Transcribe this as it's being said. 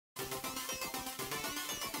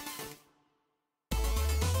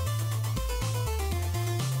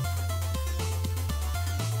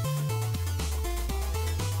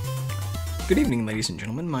Good evening, ladies and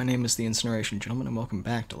gentlemen. My name is the Incineration Gentleman, and welcome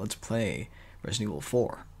back to Let's Play Resident Evil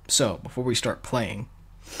 4. So, before we start playing,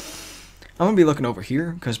 I'm going to be looking over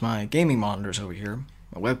here, because my gaming monitor's over here,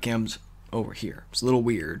 my webcam's over here. It's a little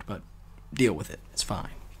weird, but deal with it. It's fine.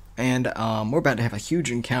 And we're about to have a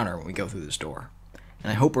huge encounter when we go through this door.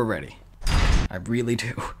 And I hope we're ready. I really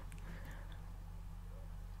do.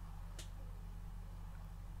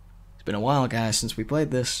 It's been a while, guys, since we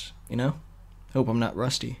played this, you know? Hope I'm not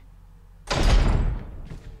rusty.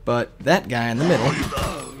 But that guy in the middle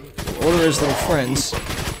will order his little friends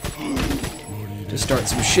to start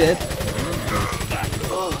some shit.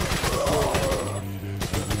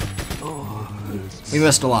 We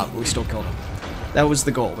missed a lot, but we still killed him. That was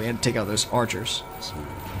the goal. We had to take out those archers.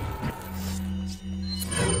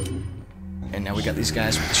 And now we got these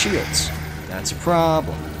guys with shields. That's a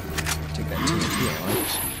problem. Take that TNT out.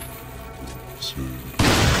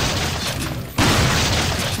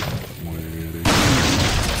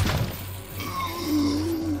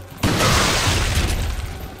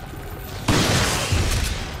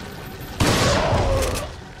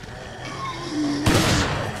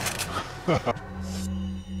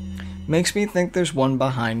 Makes me think there's one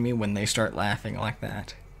behind me when they start laughing like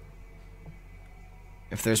that.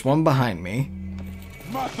 If there's one behind me...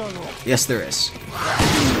 Yes, there is.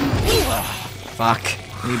 Fuck.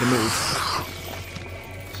 I need to move.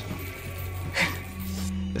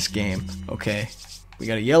 This game. Okay. We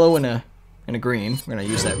got a yellow and a green. We're gonna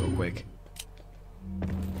use that real quick.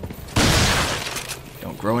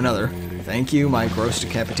 Don't grow another. Thank you, my gross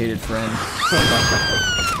decapitated friend.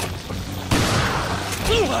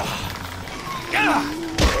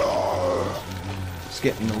 It's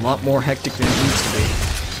getting a lot more hectic than it needs to be.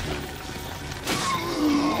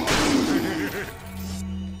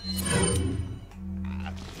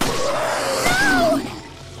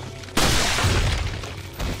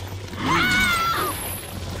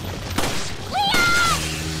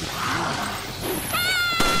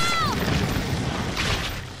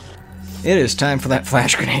 It is time for that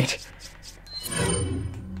flash grenade.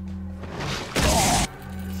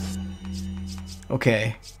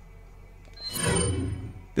 Okay.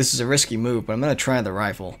 This is a risky move, but I'm gonna try the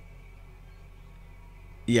rifle.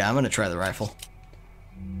 Yeah, I'm gonna try the rifle.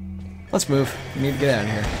 Let's move. We need to get out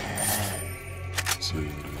of here.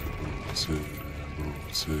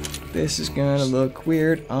 This is gonna look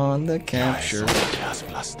weird on the capture.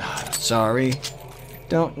 Sorry.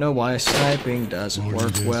 Don't know why sniping doesn't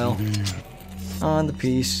work well on the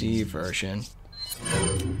PC version.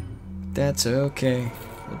 That's okay.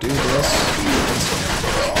 We'll do this.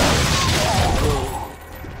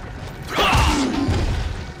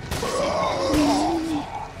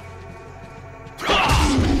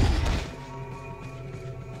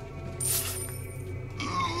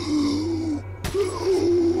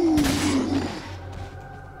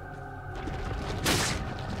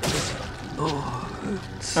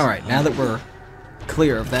 Alright, now that we're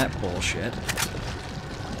clear of that bullshit,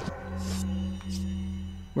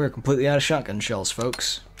 we're completely out of shotgun shells,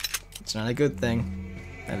 folks. It's not a good thing.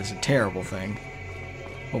 That is a terrible thing.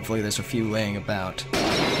 Hopefully there's a few laying about.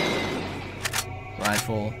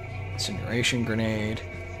 Rifle, incineration grenade.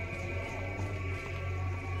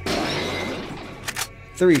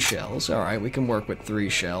 3 shells. Alright, we can work with 3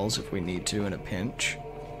 shells if we need to in a pinch.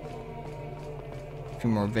 A few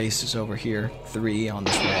more vases over here. 3 on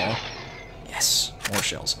this wall. Yes, more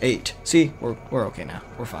shells. 8. See, we're okay now.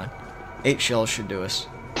 We're fine. 8 shells should do us.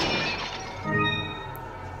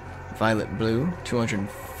 Violet blue,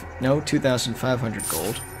 2,500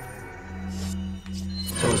 gold.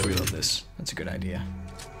 So let's reload this. That's a good idea.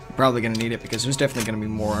 I'm probably gonna need it because there's definitely gonna be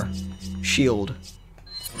more shield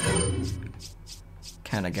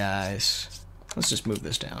kind of guys. Let's just move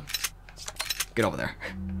this down. Get over there.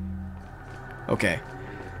 Okay,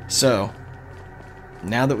 so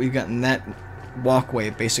now that we've gotten that walkway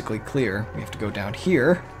basically clear, we have to go down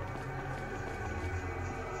here.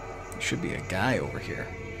 There should be a guy over here.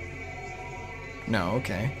 No,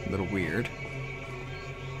 okay, a little weird.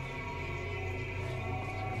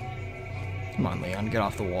 Come on, Leon, get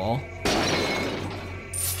off the wall.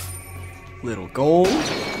 Little gold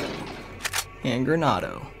and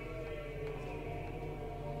Granado.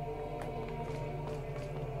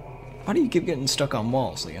 Why do you keep getting stuck on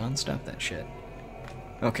walls, Leon? Stop that shit.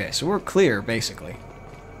 Okay, so we're clear, basically.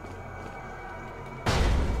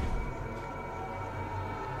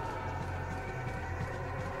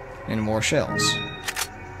 And more shells.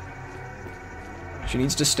 She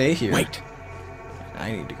needs to stay here. Wait.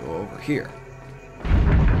 I need to go over here.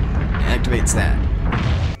 Activates that.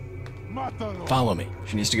 Follow me.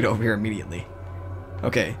 She needs to get over here immediately.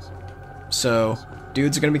 Okay, so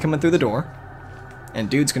dudes are gonna be coming through the door, and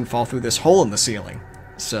dudes can fall through this hole in the ceiling.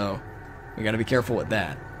 So we gotta be careful with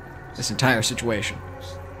that. This entire situation.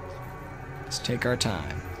 Let's take our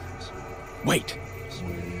time. Wait.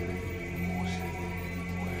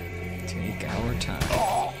 Take our time.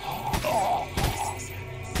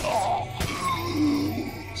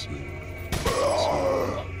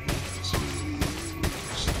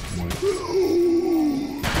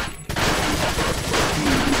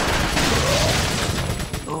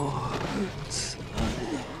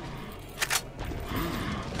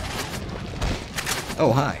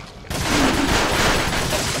 Oh, hi.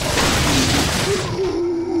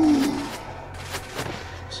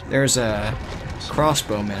 There's a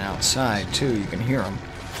crossbowman outside, too. You can hear him.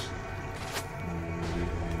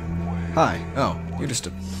 Hi. Oh, you're just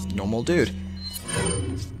a normal dude.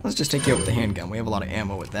 Let's just take you out with the handgun. We have a lot of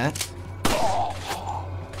ammo with that.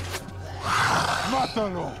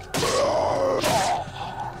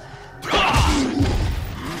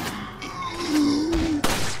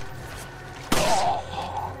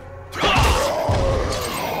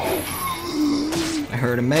 I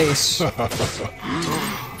heard a mace.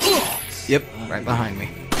 Yep, right behind me.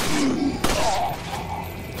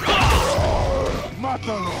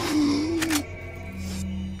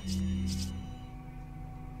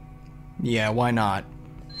 Yeah, why not?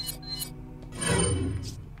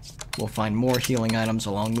 We'll find more healing items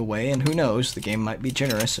along the way, and who knows, the game might be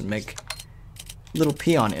generous and make little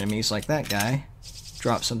peon enemies like that guy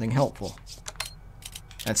drop something helpful.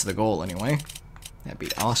 That's the goal, anyway. That'd be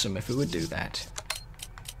awesome if it would do that.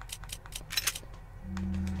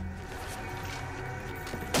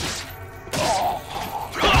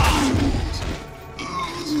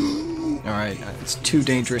 Alright, it's too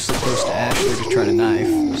dangerously close to Ashley to try to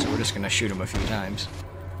knife, so we're just gonna shoot him a few times.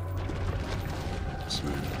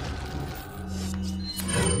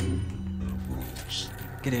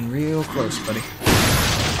 Get in real close, buddy.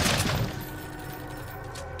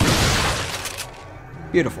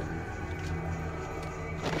 Beautiful.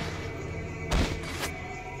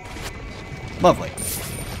 Lovely.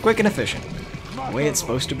 Quick and efficient. The way it's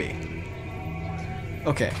supposed to be.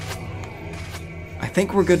 Okay. I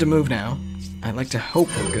think we're good to move now. I'd like to hope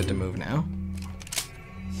we're good to move now.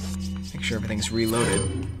 Make sure everything's reloaded.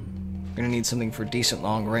 We're gonna need something for decent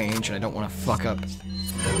long range, and I don't want to fuck up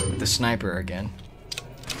with the sniper again.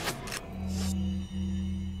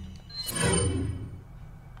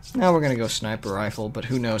 Now we're gonna go sniper rifle, but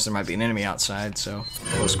who knows, there might be an enemy outside, so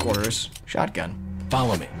close quarters, shotgun.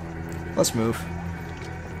 Follow me. Let's move.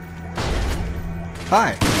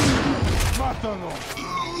 Hi.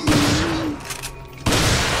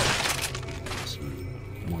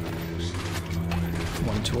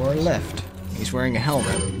 One to our left. He's wearing a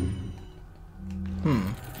helmet.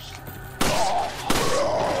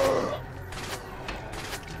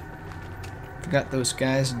 Forgot those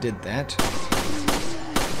guys did that.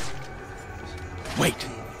 Wait.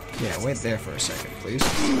 Yeah, wait there for a second, please.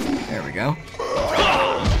 There we go.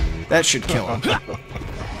 That should kill him.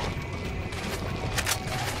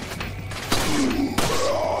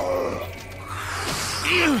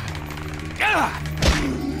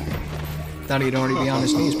 Thought he'd already be on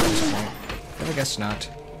his knees by this point, but I guess not.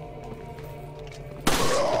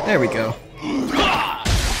 There we go.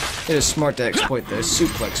 It is smart to exploit the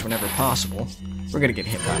suplex whenever possible. We're gonna get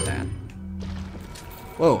hit by that.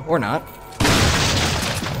 Whoa, or not.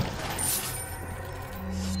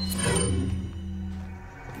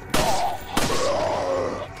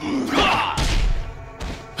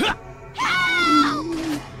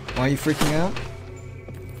 Why are you freaking out?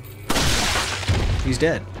 He's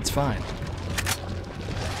dead. It's fine.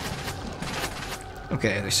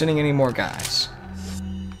 Okay, are they sending any more guys?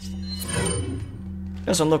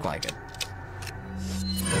 Doesn't look like it.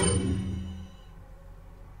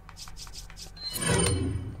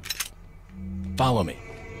 Follow me.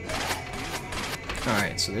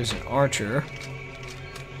 Alright, so there's an archer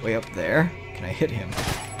way up there. Can I hit him?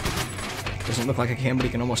 Doesn't look like I can, but he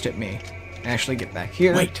can almost hit me. Ashley, get back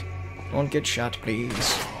here. Wait. Don't get shot,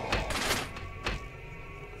 please.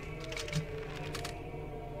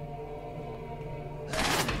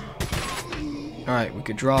 Alright, we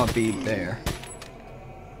could draw a bead there.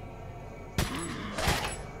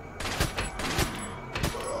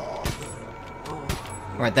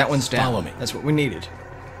 Alright, that one's down. Follow me. That's what we needed.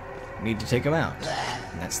 We need to take him out.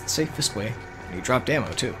 And that's the safest way. And he dropped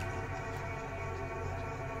ammo, too.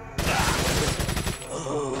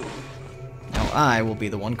 Now I will be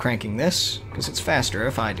the one cranking this, because it's faster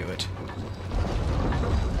if I do it.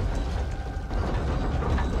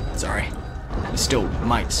 Sorry. It still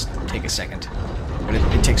might take a second. But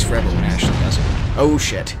it takes forever when Ashley does it. Oh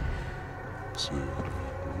shit.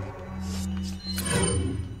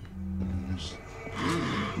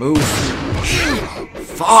 Move.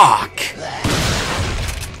 Fuck!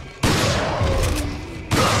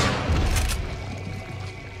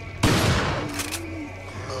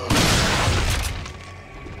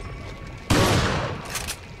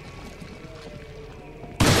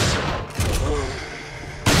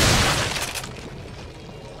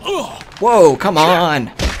 Whoa, come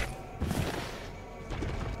on!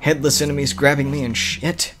 Headless enemies grabbing me and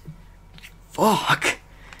shit. Fuck!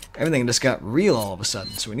 Everything just got real all of a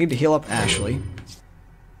sudden, so we need to heal up Ashley.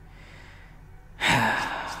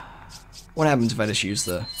 What happens if I just use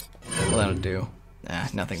the... What that'll do? Nah,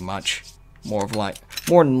 nothing much. More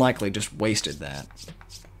than likely just wasted that.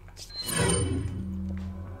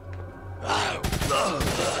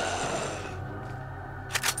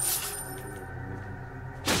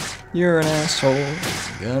 You're an asshole.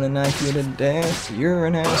 Gonna knife you to death. You're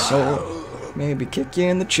an asshole. Maybe kick you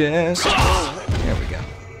in the chest. There we go.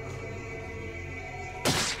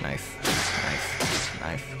 Knife. Knife.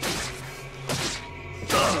 Knife.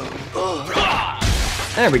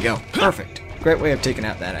 There we go. Perfect. Great way of taking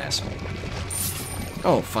out that asshole.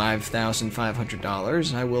 Oh,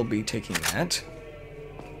 $5,500. I will be taking that.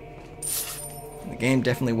 The game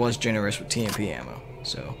definitely was generous with TMP ammo,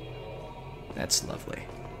 so that's lovely.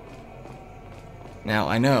 Now,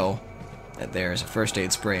 I know that there's a first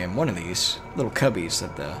aid spray in one of these little cubbies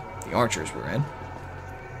that the archers were in.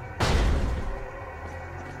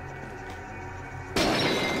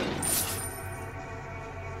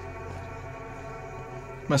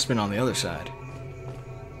 Must have been on the other side.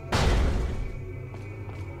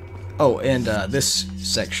 Oh, and this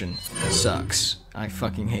section sucks. I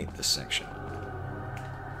fucking hate this section.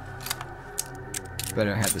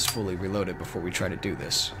 Better have this fully reloaded before we try to do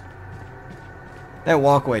this. That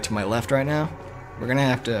walkway to my left right now, we're gonna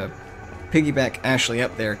have to piggyback Ashley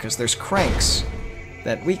up there because there's cranks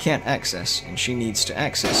that we can't access and she needs to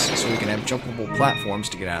access so we can have jumpable platforms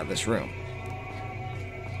to get out of this room.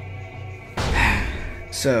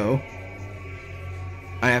 So,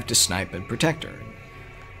 I have to snipe and protect her.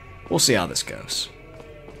 We'll see how this goes.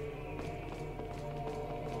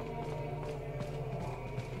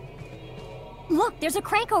 Look, there's a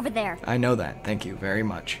crank over there. I know that. Thank you very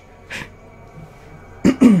much.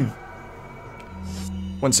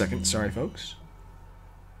 1 second, sorry folks.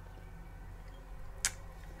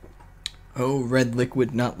 Oh, red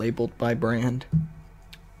liquid not labeled by brand.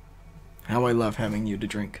 How I love having you to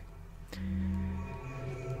drink.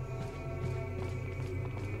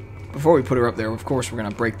 Before we put her up there, of course, we're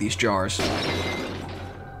gonna break these jars.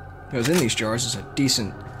 Because in these jars is a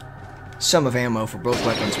decent sum of ammo for both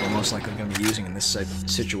weapons we're most likely gonna be using in this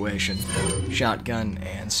situation. Shotgun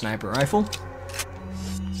and sniper rifle.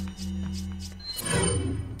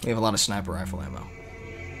 We have a lot of sniper rifle ammo.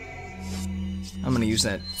 I'm gonna use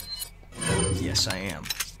that. Yes, I am.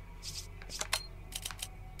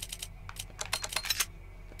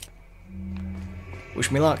 Wish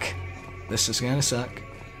me luck. This is gonna suck.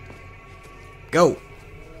 Go!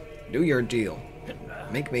 Do your deal.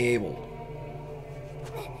 Make me able.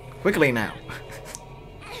 Quickly now.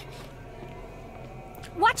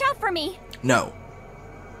 Watch out for me! No.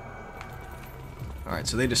 Alright,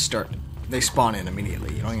 so they just start... They spawn in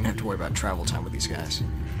immediately. You don't even have to worry about travel time with these guys.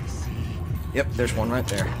 Yep, there's one right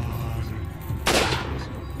there.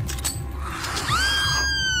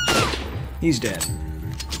 He's dead.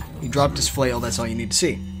 He dropped his flail, that's all you need to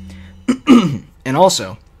see. And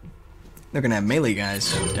also, they're gonna have melee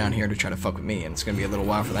guys down here to try to fuck with me, and it's gonna be a little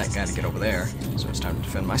while for that guy to get over there, so it's time to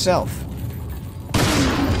defend myself.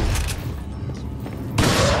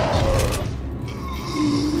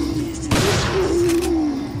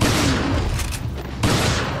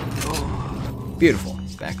 Beautiful.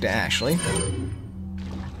 Back to Ashley.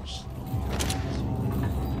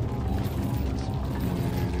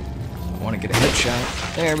 I want to get a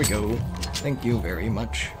headshot. There we go. Thank you very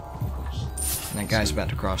much. And that guy's about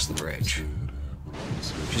to cross the bridge.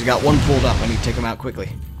 She's got one pulled up. I need to take him out quickly.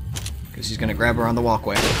 Because he's going to grab her on the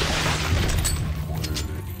walkway.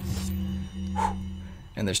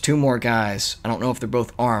 And there's two more guys. I don't know if they're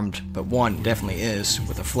both armed, but one definitely is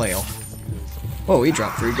with a flail. Oh, he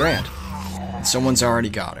dropped $3 grand. And someone's already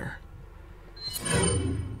got her.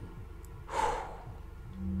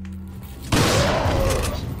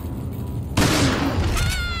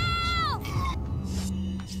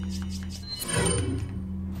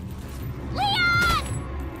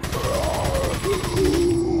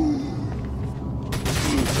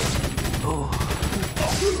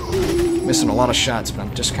 Missing a lot of shots, but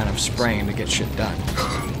I'm just kind of spraying to get shit done.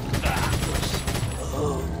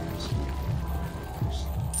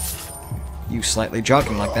 You slightly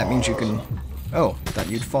jogging like that means you can... Oh, thought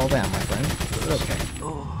you'd fall down, my friend. Okay.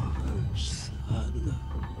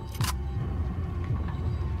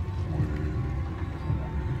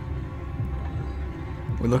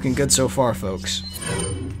 We're looking good so far, folks.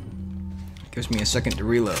 Gives me a second to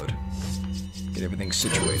reload. Get everything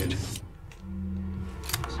situated.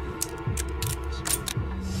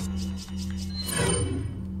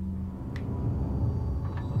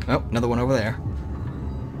 Oh, another one over there.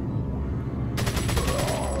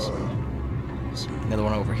 Another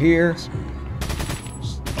one over here.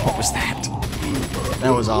 What was that?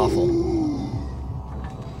 That was awful.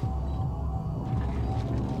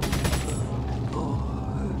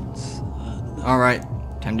 Alright,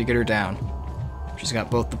 time to get her down. She's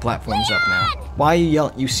got both the platforms up now. Why are you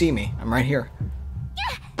yelling? You see me. I'm right here.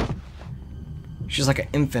 She's like an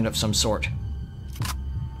infant of some sort.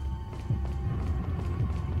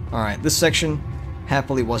 Alright, this section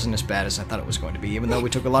happily wasn't as bad as I thought it was going to be. Even though we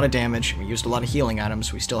took a lot of damage, we used a lot of healing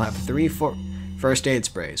items, we still have 3 first aid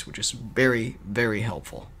sprays, which is very, very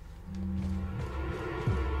helpful.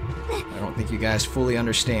 I don't think you guys fully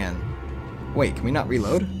understand. Wait, can we not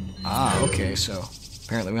reload? Ah, okay, so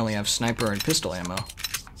apparently we only have sniper and pistol ammo.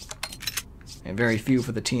 And very few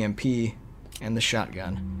for the TMP and the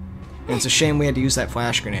shotgun. And it's a shame we had to use that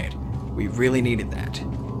flash grenade. We really needed that.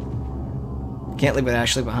 Can't leave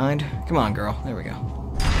Ashley behind. Come on, girl. There we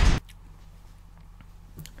go.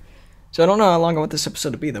 So I don't know how long I want this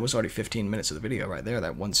episode to be. That was already 15 minutes of the video right there,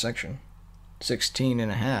 that one section. 16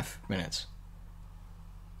 and a half minutes.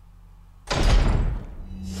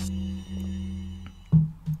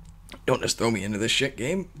 Don't just throw me into this shit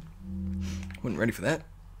game. Wasn't ready for that.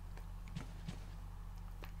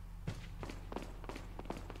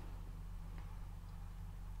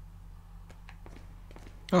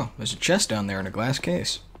 Oh, there's a chest down there in a glass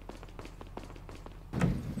case.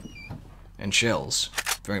 And shells.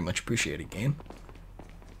 Very much appreciated, game.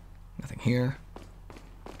 Nothing here.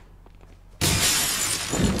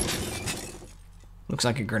 Looks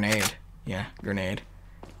like a grenade. Yeah, grenade.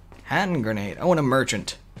 Hand grenade. Oh, and a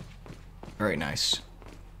merchant. Very nice.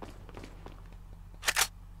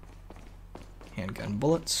 Handgun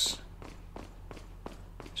bullets.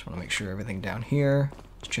 Just want to make sure everything down here.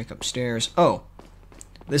 Let's check upstairs. Oh!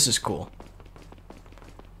 This is cool.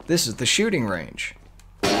 This is the shooting range.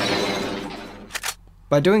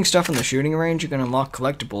 By doing stuff in the shooting range, you can unlock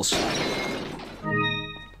collectibles.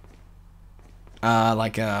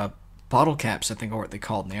 Like bottle caps, I think are what they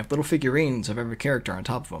called. And they have little figurines of every character on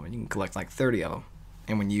top of them, and you can collect like 30 of them.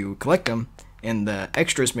 And when you collect them, in the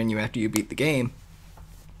extras menu after you beat the game,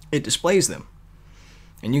 it displays them.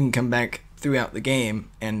 And you can come back throughout the game,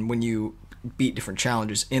 and when you beat different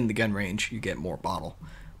challenges in the gun range, you get more bottle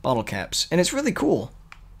caps, and it's really cool.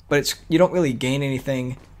 But you don't really gain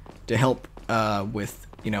anything to help with,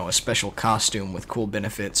 you know, a special costume with cool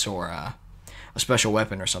benefits or a special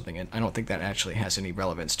weapon or something. And I don't think that actually has any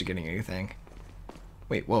relevance to getting anything.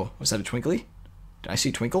 Wait, whoa, was that a twinkly? Did I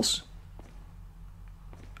see twinkles?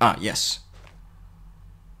 Ah, yes.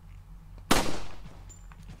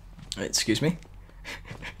 Excuse me.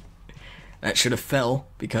 That should have fell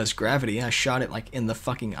because gravity. I shot it like in the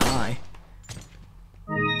fucking eye.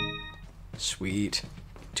 Sweet.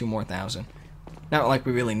 2 more thousand. Not like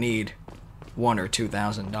we really need $1,000 or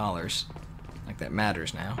 $2,000. Like that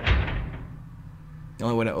matters now. The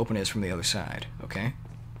only way to open it is from the other side. Okay.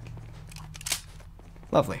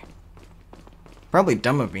 Lovely. Probably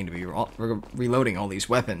dumb of me to be reloading all these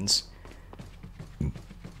weapons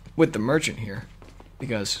with the merchant here,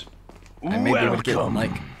 because I may be able to get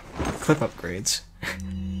like clip upgrades.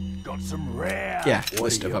 Got some rare. Yeah,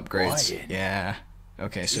 list of upgrades. Buying? Yeah.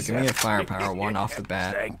 Okay, so give me a firepower one off the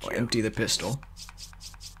bat. I'll empty the pistol.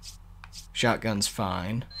 Shotgun's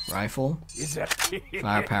fine. Rifle.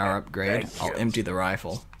 Firepower upgrade. I'll empty the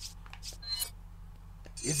rifle.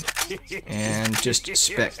 And just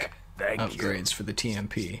spec upgrades for the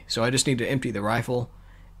TMP. So I just need to empty the rifle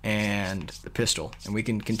and the pistol, and we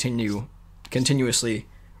can continuously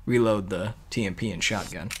reload the TMP and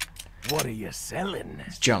shotgun. What are you selling?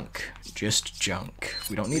 Junk. Just junk.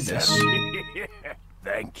 We don't need this.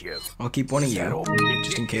 Thank you. I'll keep one of you,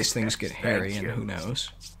 just in case things get hairy, and who knows.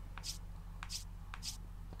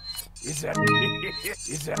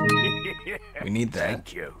 We need that.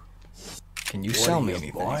 Thank you. Can you sell me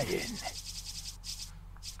anything?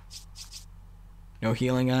 No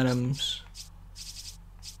healing items.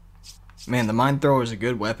 Man, the mine thrower is a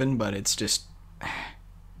good weapon, but it's just...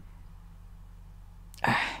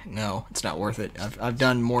 no, it's not worth it. I've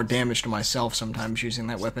done more damage to myself sometimes using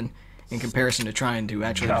that weapon in comparison to trying to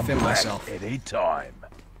actually defend myself. Any time.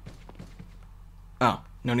 Oh,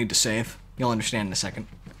 no need to save. You'll understand in a second.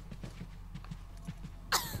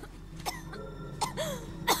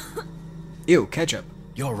 Ew, ketchup.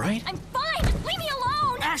 You alright? I'm fine! Leave me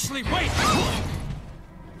alone! Ashley, wait!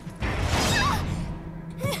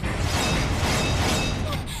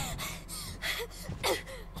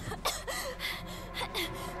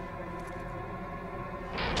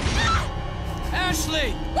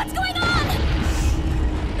 Ashley! What's going on?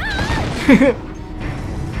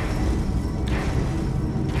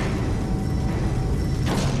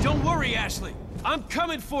 Don't worry, Ashley. I'm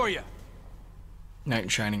coming for you. Knight in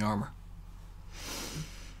shining armor.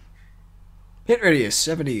 Hit radius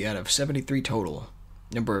 70 out of 73 total.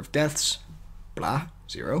 Number of deaths, blah,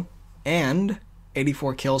 0. And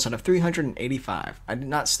 84 kills out of 385. I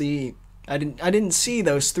didn't see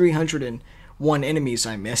those 301 enemies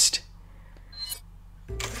I missed.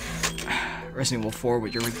 Resident Evil 4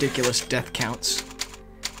 with your ridiculous death counts.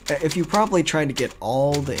 If you probably tried to get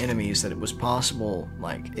all the enemies that it was possible,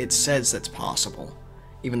 like, it says that's possible,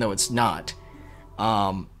 even though it's not,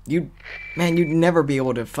 you'd never be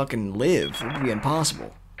able to fucking live. It would be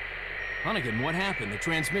impossible. Hunnigan, what happened? The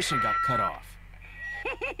transmission got cut off.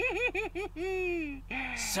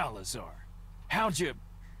 Salazar, how'd you...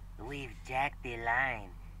 We've jacked the line.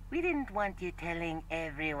 We didn't want you telling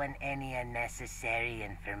everyone any unnecessary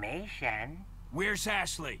information. Where's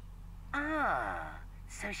Ashley? Ah,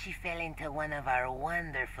 so she fell into one of our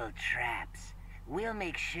wonderful traps. We'll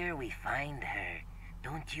make sure we find her.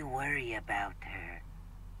 Don't you worry about her.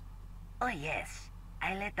 Oh yes,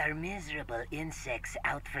 I let our miserable insects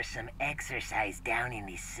out for some exercise down in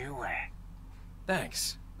the sewer.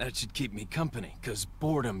 Thanks. That should keep me company, 'cause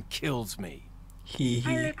boredom kills me.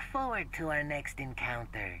 I look forward to our next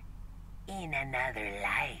encounter. In another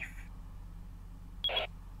life.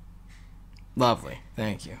 Lovely,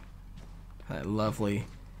 thank you. That lovely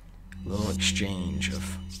little exchange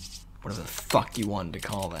of whatever the fuck you wanted to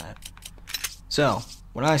call that. So,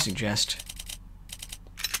 what I suggest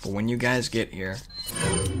for when you guys get here,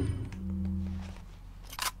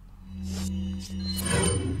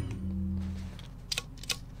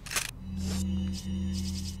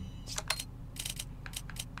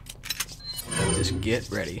 just get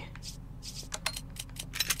ready.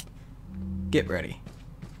 Get ready.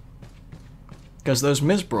 Because those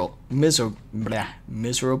miserable,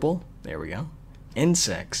 there we go,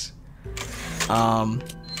 insects, are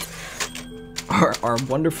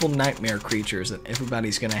wonderful nightmare creatures that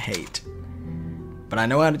everybody's gonna hate. But I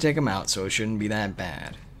know how to take them out, so it shouldn't be that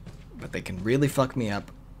bad. But they can really fuck me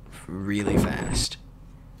up really fast.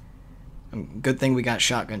 Good thing we got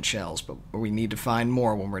shotgun shells, but we need to find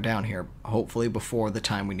more when we're down here, hopefully before the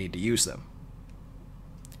time we need to use them.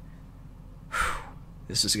 Whew,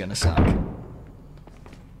 this is gonna suck.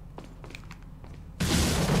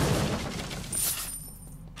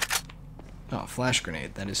 Oh, flash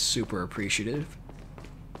grenade. That is super appreciative.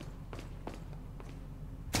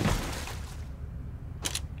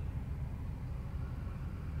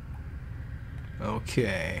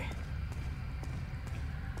 Okay.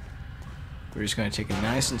 We're just going to take it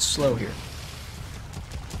nice and slow here.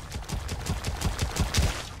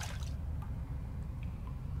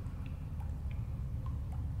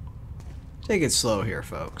 Take it slow here,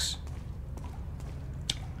 folks.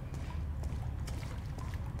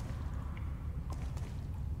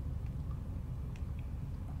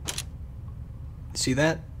 See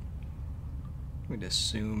that? Let me just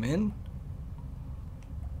zoom in.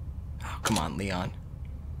 Oh, come on, Leon.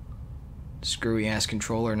 Screwy ass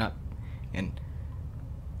controller, not... And...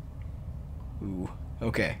 Ooh.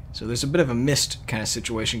 Okay, so there's a bit of a mist kind of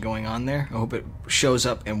situation going on there. I hope it shows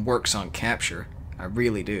up and works on capture. I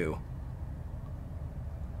really do.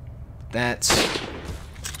 That's...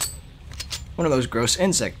 one of those gross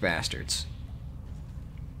insect bastards.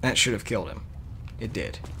 That should have killed him. It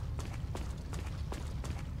did.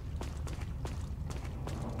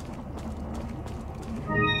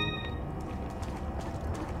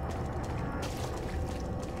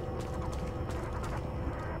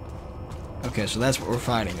 Okay, so that's what we're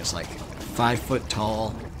fighting, is like 5-foot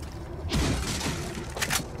tall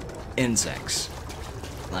insects.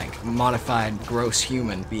 Like modified gross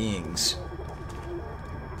human beings.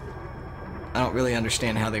 I don't really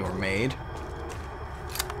understand how they were made,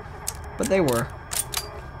 but they were.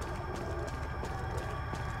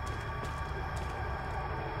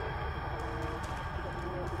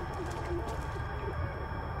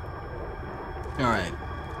 Alright,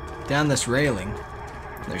 down this railing.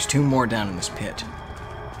 There's 2 more down in this pit.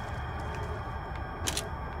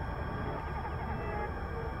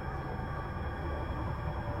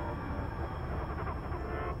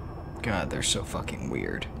 God, they're so fucking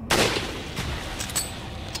weird.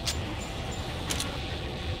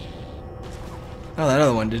 Oh, that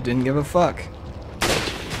other one just didn't give a fuck.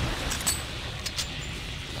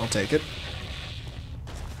 I'll take it.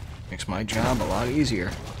 Makes my job a lot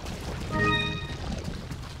easier.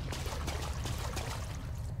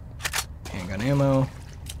 Handgun ammo.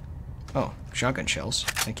 Oh, shotgun shells.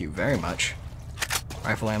 Thank you very much.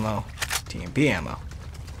 Rifle ammo. TMP ammo.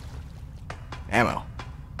 Ammo.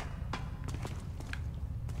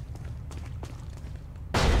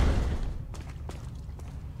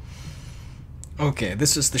 Okay,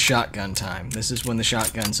 this is the shotgun time. This is when the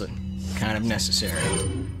shotgun's kind of necessary.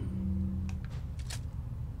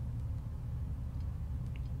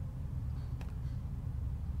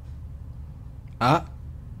 Ah.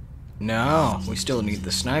 No, we still need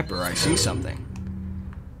the sniper. I see something.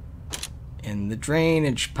 In the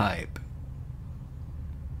drainage pipe.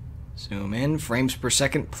 Zoom in. Frames per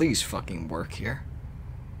second. Please fucking work here.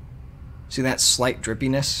 See that slight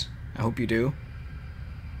drippiness? I hope you do.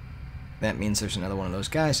 That means there's another one of those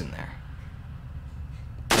guys in there.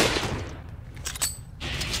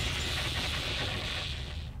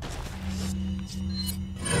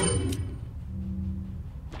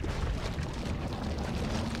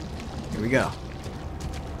 Here we go.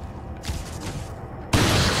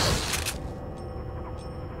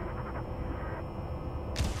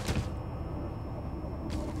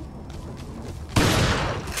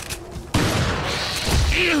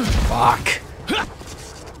 Fuck.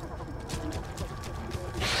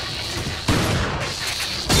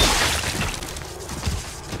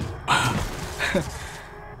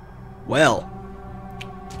 Well,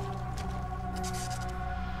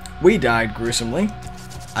 we died gruesomely.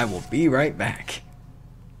 I will be right back.